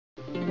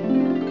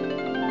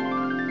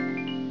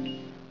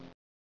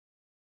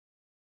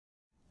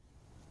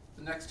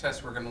next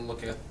test, we're going to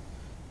look at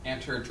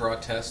anterior draw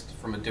test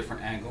from a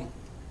different angle.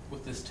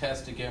 With this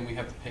test, again, we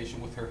have the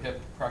patient with her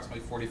hip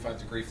approximately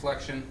 45-degree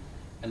flexion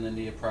and the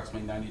knee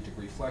approximately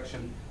 90-degree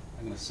flexion.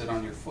 I'm going to sit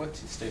on your foot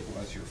to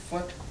stabilize your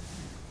foot.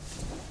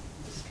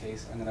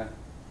 In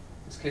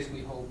this case,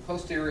 we hold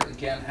posterior.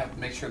 Again,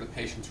 make sure the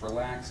patient's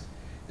relaxed.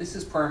 This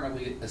is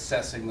primarily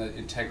assessing the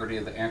integrity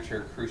of the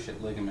anterior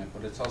cruciate ligament,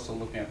 but it's also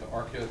looking at the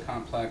arcuate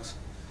complex,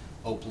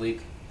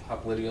 oblique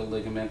popliteal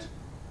ligament,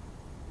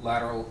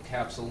 lateral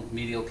capsule,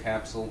 medial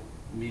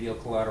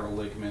collateral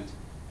ligament,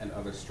 and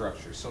other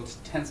structures. So it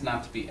tends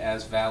not to be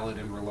as valid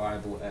and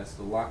reliable as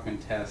the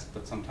Ligament test,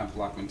 but sometimes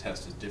Ligament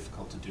test is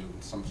difficult to do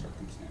in some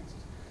circumstances.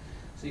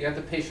 So you have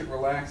the patient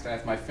relaxed. I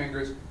have my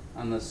fingers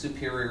on the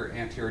superior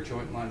anterior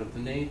joint line of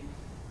the knee,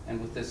 and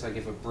with this I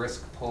give a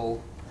brisk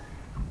pull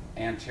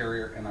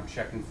anterior, and I'm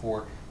checking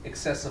for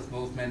excessive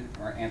movement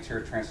or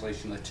anterior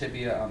translation of the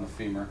tibia on the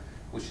femur,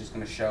 which is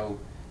going to show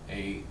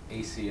a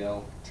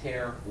ACL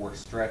tear or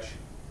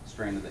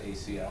strain of the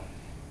ACL,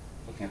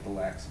 looking at the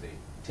laxity.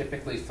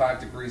 Typically 5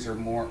 degrees or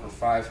more, or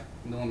 5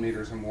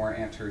 millimeters or more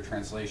anterior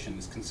translation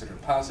is considered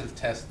a positive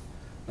test.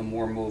 The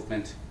more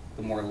movement,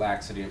 the more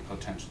laxity and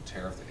potential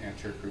tear of the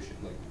anterior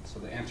cruciate ligament. So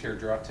the anterior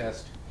draw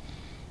test,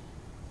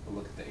 we'll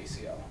look at the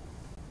ACL.